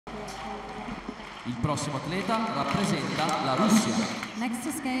Il prossimo atleta rappresenta la Russia. Next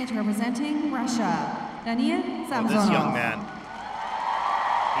to skate representing Russia, Daniil, Samsonov. This young man,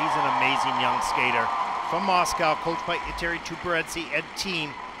 he's an amazing young skater. From Moscow, coached by Iteri Tuberedzi and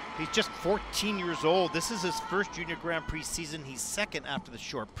team. He's just 14 years old. This is his first Junior Grand Prix season. He's second after the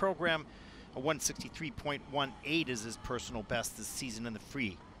short program. A 163.18 is his personal best this season in the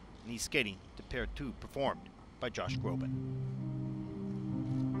free. And he's skating to pair 2, performed by Josh Groban.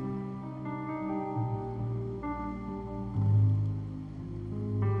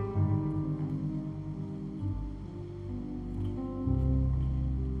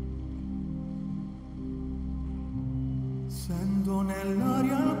 Sento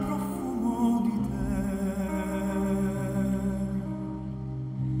nell'aria il profumo di te,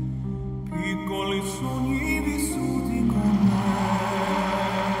 piccoli sogni vissuti con me,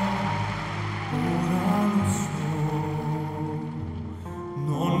 ora lo so,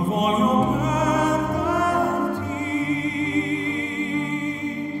 non voglio perderti,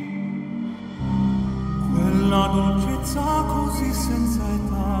 quella dolcezza così senza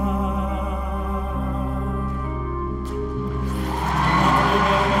età.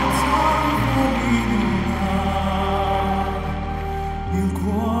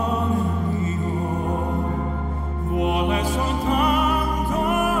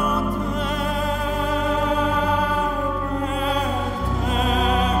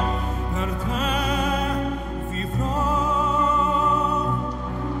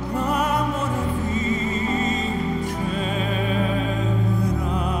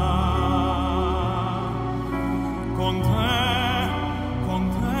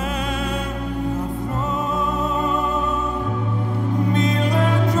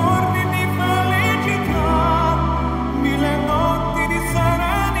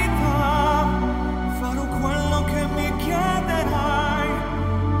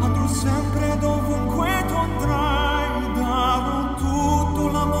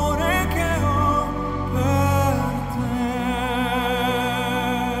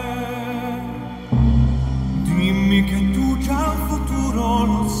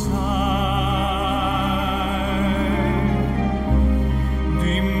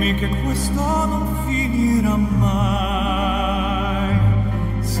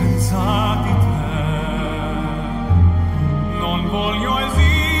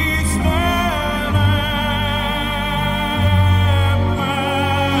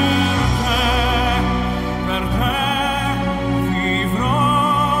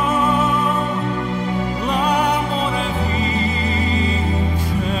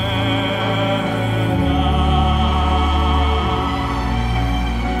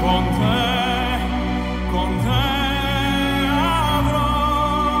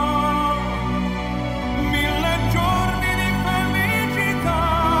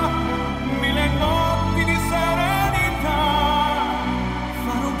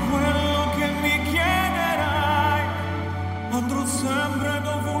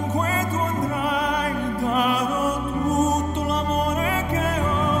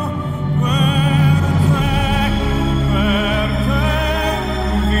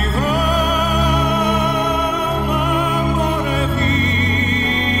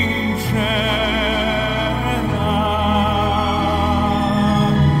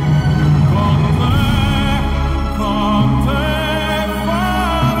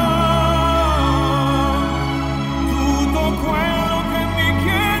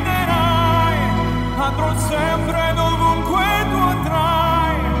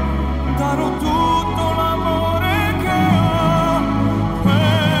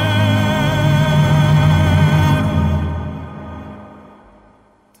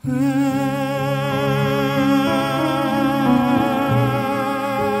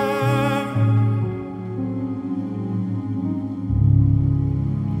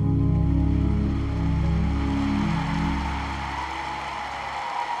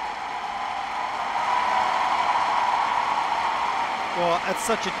 At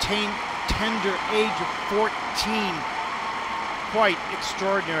such a tender age of 14, quite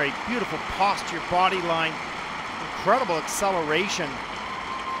extraordinary. Beautiful posture, body line, incredible acceleration.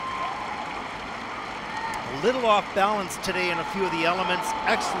 A little off balance today in a few of the elements.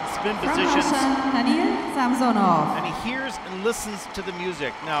 Excellent spin positions. Daniil, Samsonov. And he hears and listens to the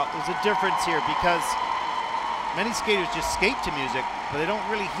music. Now, there's a difference here because many skaters just skate to music, but they don't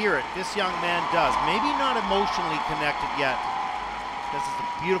really hear it. This young man does. Maybe not emotionally connected yet. This is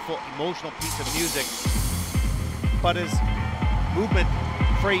a beautiful, emotional piece of music, but his movement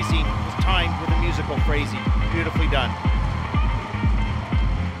phrasing is timed with a musical phrasing. Beautifully done.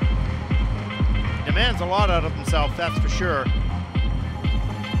 Demands a lot out of himself, that's for sure.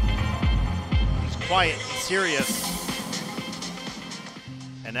 He's quiet and serious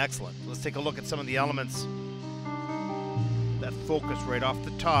and excellent. Let's take a look at some of the elements that focus right off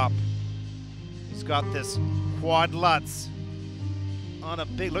the top. He's got this quad lutz on a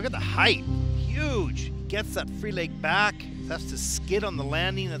big, look at the height, huge. He gets that free leg back, has to skid on the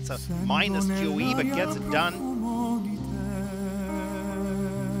landing. That's a minus GOE, but gets it done.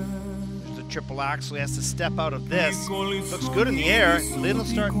 There's a triple axel, he has to step out of this. Looks good in the air, little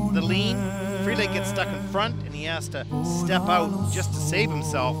start the lean. Free leg gets stuck in front and he has to step out just to save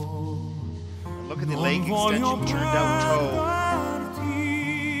himself. And look at the leg extension, turned out toe.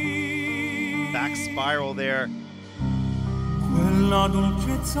 Back spiral there. Ready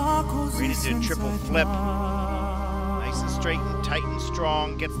to do a triple flip. Nice and straight and tight and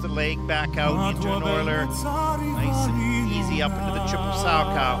strong. Gets the leg back out into an Euler. Nice and easy up into the triple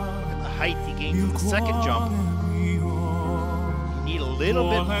Salchow. Look at the height he gained from the second jump. You need a little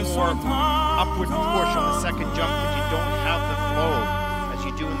bit more upward push on the second jump, but you don't have the flow as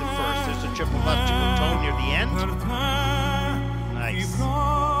you do in the first. There's a triple left triple toe near the end. Nice.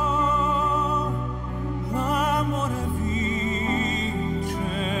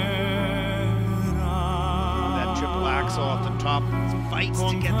 That triple axel off the top, fights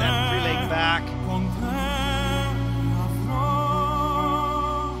to get that free leg back.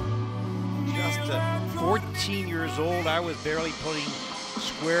 Just 14 years old, I was barely putting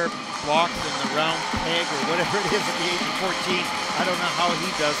square blocks in the round peg or whatever it is at the age of 14. I don't know how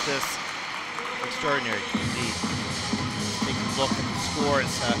he does this. Extraordinary indeed. Take a look at the scores.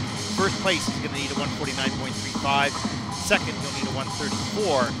 First place is going to need a 149.35. Second, he'll need a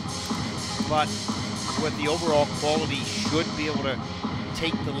 134. But with the overall quality, should be able to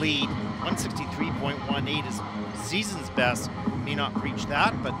take the lead. 163.18 is season's best. May not reach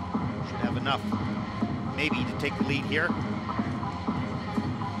that, but should have enough maybe to take the lead here.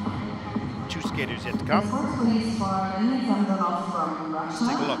 Two skaters yet to come. Let's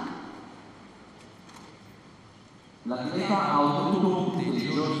take a look.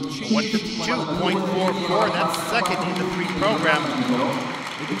 152.44, that's second in the Prix program.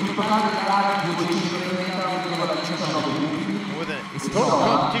 With a total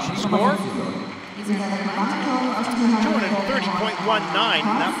competition score 230.19,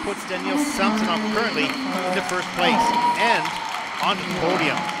 and that puts Daniil Samsonov currently into first place and on the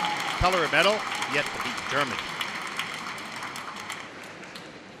podium. Color of medal yet to be determined.